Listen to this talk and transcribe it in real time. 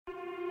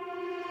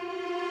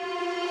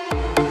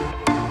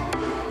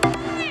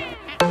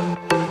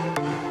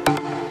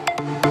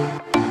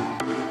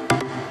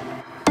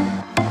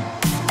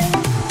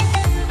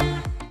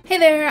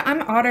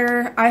I'm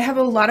Otter. I have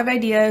a lot of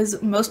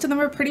ideas. Most of them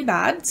are pretty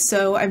bad,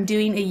 so I'm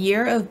doing a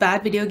year of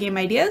bad video game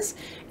ideas,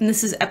 and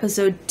this is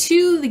episode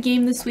 2. The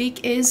game this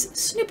week is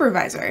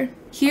Snoopervisor.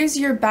 Here's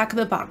your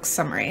back-of-the-box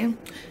summary.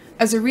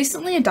 As a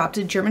recently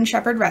adopted German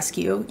Shepherd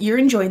rescue, you're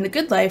enjoying the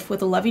good life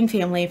with a loving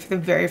family for the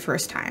very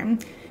first time.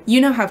 You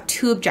now have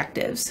 2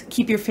 objectives: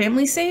 keep your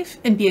family safe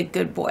and be a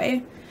good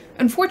boy.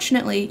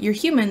 Unfortunately, your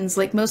humans,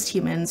 like most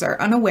humans, are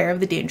unaware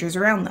of the dangers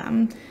around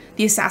them.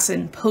 The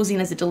assassin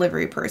posing as a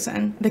delivery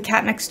person, the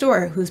cat next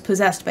door who's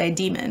possessed by a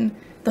demon,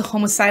 the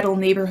homicidal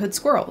neighborhood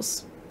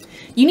squirrels.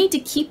 You need to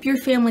keep your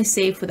family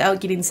safe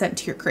without getting sent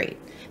to your crate.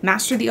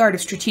 Master the art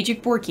of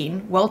strategic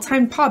borking,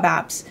 well-timed paw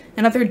baps,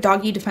 and other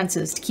doggy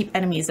defenses to keep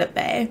enemies at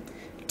bay.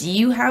 Do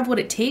you have what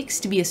it takes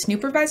to be a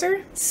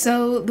Snoopervisor?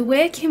 So the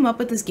way I came up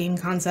with this game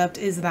concept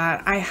is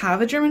that I have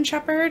a German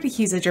Shepherd.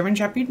 He's a German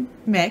Shepherd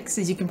mix,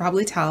 as you can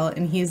probably tell,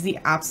 and he's the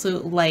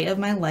absolute light of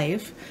my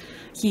life.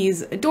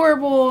 He's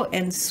adorable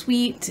and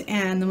sweet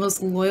and the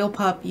most loyal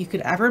pup you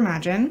could ever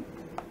imagine.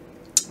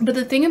 But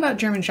the thing about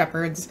German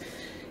Shepherds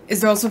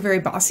is they're also very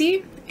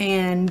bossy,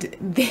 and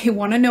they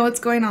want to know what's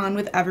going on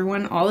with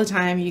everyone all the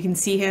time. You can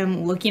see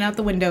him looking out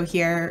the window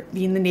here,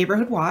 being the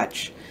neighborhood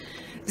watch.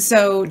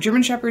 So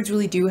German Shepherds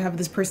really do have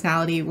this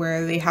personality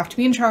where they have to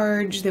be in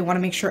charge. They want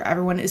to make sure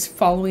everyone is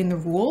following the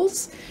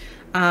rules.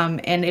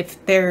 And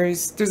if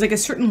there's like a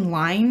certain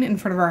line in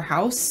front of our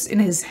house in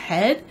his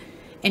head,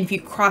 and if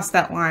you cross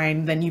that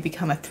line, then you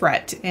become a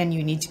threat and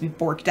you need to be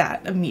borked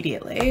at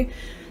immediately.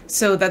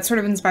 So that sort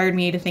of inspired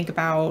me to think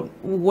about,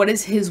 what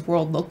does his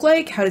world look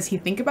like? How does he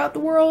think about the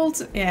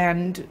world?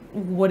 And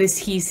what is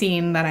he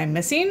seeing that I'm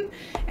missing?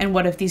 And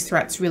what if these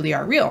threats really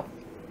are real?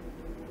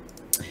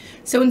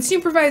 So in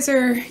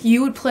Snoopervisor,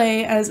 you would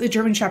play as a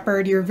German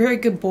Shepherd. You're a very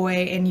good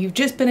boy, and you've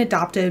just been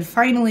adopted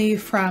finally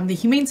from the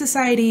Humane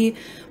Society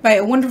by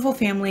a wonderful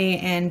family,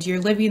 and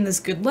you're living this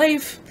good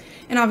life.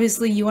 And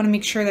obviously you want to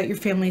make sure that your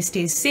family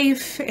stays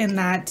safe and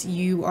that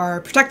you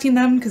are protecting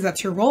them, because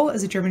that's your role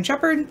as a German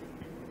Shepherd.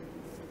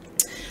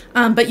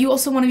 But you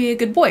also want to be a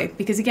good boy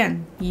because,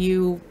 again,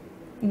 you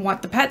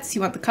want the pets,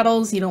 you want the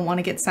cuddles, you don't want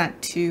to get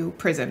sent to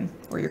prison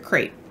or your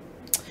crate.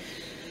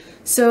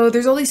 So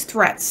there's all these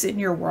threats in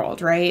your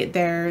world, right?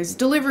 There's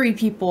delivery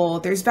people,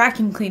 there's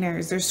vacuum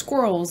cleaners, there's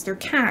squirrels, there's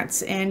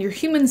cats, and your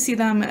humans see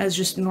them as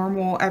just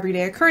normal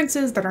everyday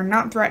occurrences that are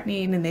not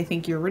threatening, and they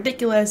think you're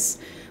ridiculous.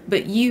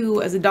 But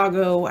you, as a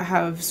doggo,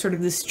 have sort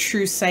of this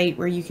true sight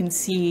where you can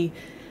see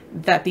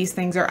that these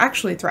things are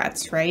actually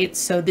threats, right?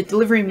 So the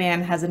delivery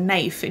man has a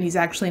knife, and he's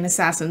actually an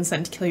assassin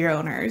sent to kill your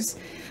owners.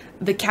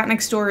 The cat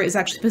next door is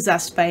actually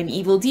possessed by an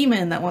evil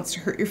demon that wants to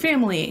hurt your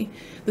family.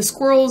 The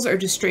squirrels are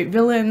just straight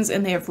villains,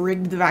 and they have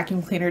rigged the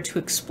vacuum cleaner to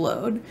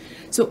explode.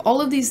 So all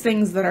of these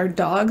things that our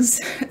dogs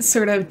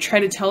sort of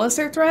try to tell us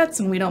are threats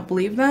and we don't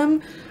believe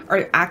them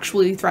are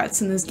actually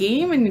threats in this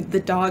game, and the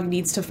dog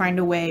needs to find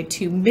a way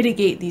to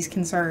mitigate these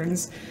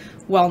concerns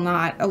while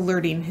not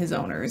alerting his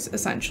owners,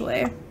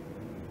 essentially.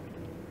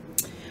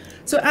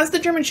 So as the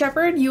German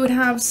Shepherd, you would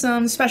have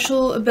some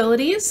special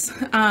abilities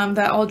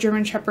that all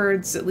German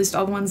Shepherds, at least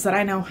all the ones that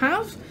I know,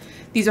 have.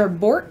 These are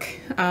bork,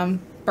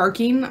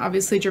 barking.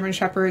 Obviously German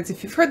Shepherds,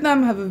 if you've heard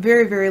them, have a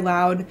very, very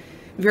loud,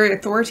 very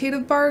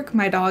authoritative bark.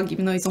 My dog,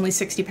 even though he's only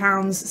 60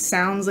 pounds,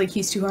 sounds like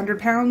he's 200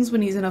 pounds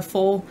when he's in a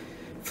full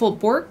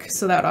bork,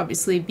 so that would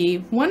obviously be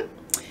one.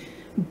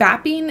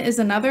 Bapping is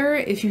another.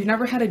 If you've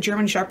never had a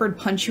German Shepherd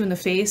punch you in the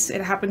face,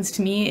 it happens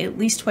to me at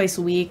least twice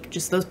a week.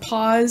 Just those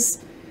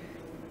paws.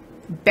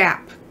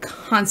 Bap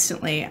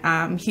constantly.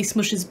 He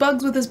smushes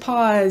bugs with his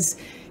paws.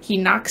 He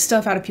knocks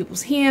stuff out of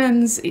people's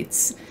hands.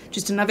 It's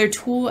just another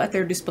tool at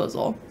their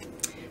disposal.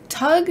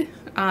 Tug,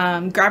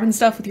 grabbing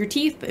stuff with your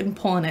teeth and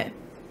pulling it.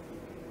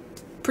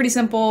 Pretty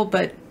simple,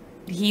 but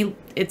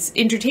it's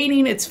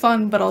entertaining, it's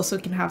fun, but also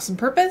can have some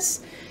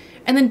purpose.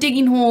 And then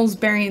digging holes,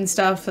 burying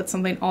stuff, that's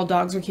something all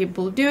dogs are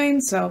capable of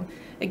doing. So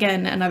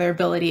again, another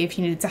ability if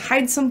you needed to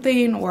hide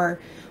something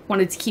or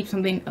wanted to keep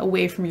something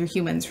away from your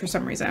humans for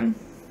some reason.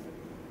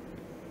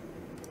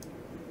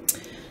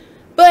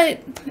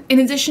 But in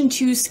addition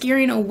to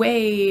scaring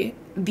away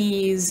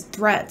these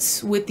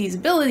threats with these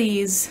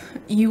abilities,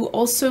 you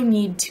also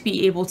need to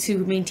be able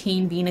to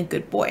maintain being a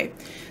good boy.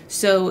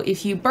 So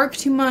if you bark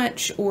too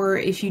much or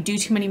if you do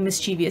too many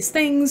mischievous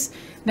things,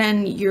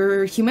 then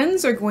your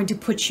humans are going to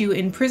put you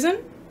in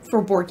prison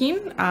for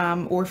borking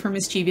or for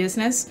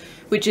mischievousness,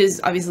 which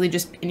is obviously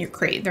just in your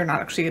crate. They're not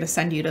actually going to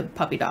send you to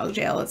puppy dog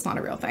jail. It's not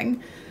a real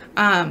thing.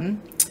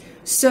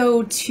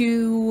 So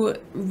to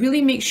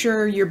really make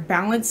sure you're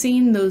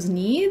balancing those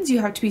needs, you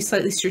have to be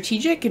slightly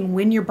strategic in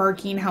when you're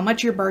barking, how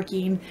much you're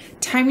barking,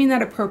 timing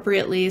that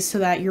appropriately so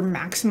that you're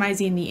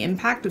maximizing the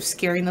impact of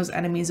scaring those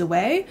enemies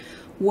away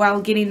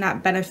while getting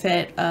that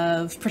benefit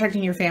of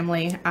protecting your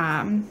family,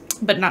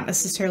 but not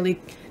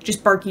necessarily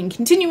just barking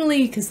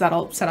continually, because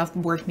that'll set off the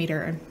bork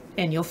meter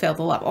and you'll fail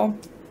the level.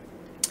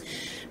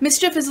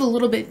 Mischief is a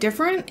little bit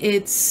different.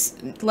 It's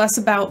less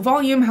about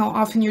volume, how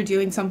often you're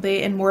doing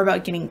something, and more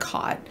about getting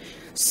caught.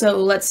 So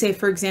let's say,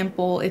 for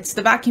example, it's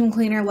the vacuum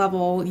cleaner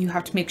level. You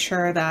have to make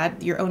sure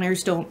that your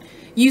owners don't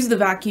use the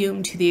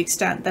vacuum to the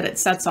extent that it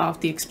sets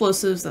off the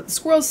explosives that the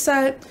squirrels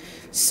set.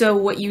 So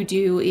what you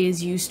do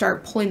is you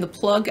start pulling the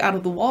plug out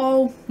of the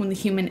wall when the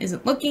human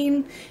isn't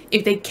looking.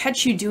 If they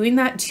catch you doing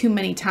that too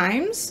many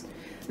times,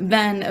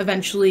 then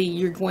eventually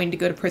you're going to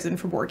go to prison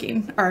for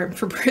borking, or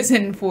for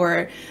prison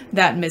for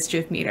that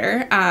mischief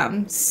meter.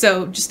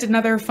 So just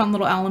another fun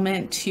little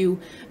element to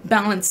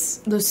balance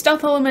those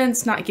stealth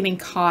elements, not getting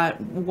caught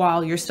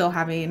while you're still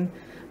having,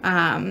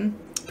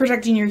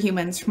 protecting your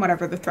humans from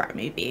whatever the threat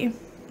may be.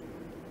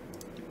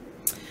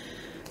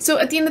 So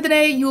at the end of the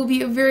day, you will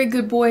be a very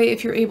good boy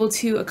if you're able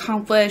to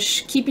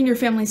accomplish keeping your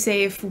family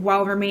safe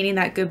while remaining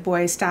that good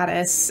boy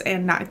status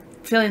and not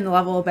feeling the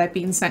level of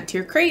being sent to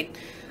your crate.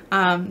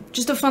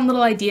 Just a fun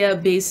little idea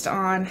based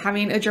on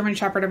having a German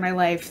Shepherd in my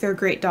life. They're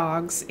great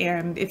dogs,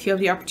 and if you have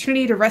the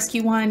opportunity to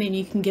rescue one and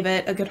you can give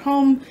it a good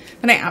home,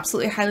 then I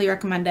absolutely highly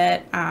recommend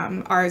it.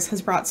 Ours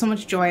has brought so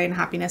much joy and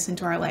happiness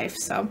into our life,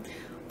 so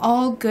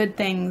all good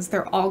things.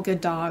 They're all good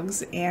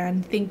dogs,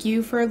 and thank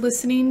you for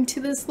listening to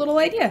this little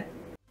idea.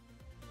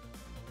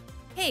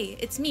 Hey,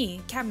 it's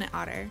me, Cabinet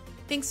Otter.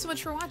 Thanks so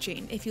much for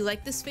watching. If you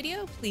liked this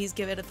video, please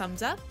give it a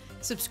thumbs up,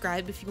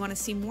 subscribe if you want to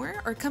see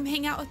more, or come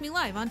hang out with me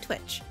live on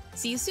Twitch.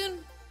 See you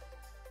soon!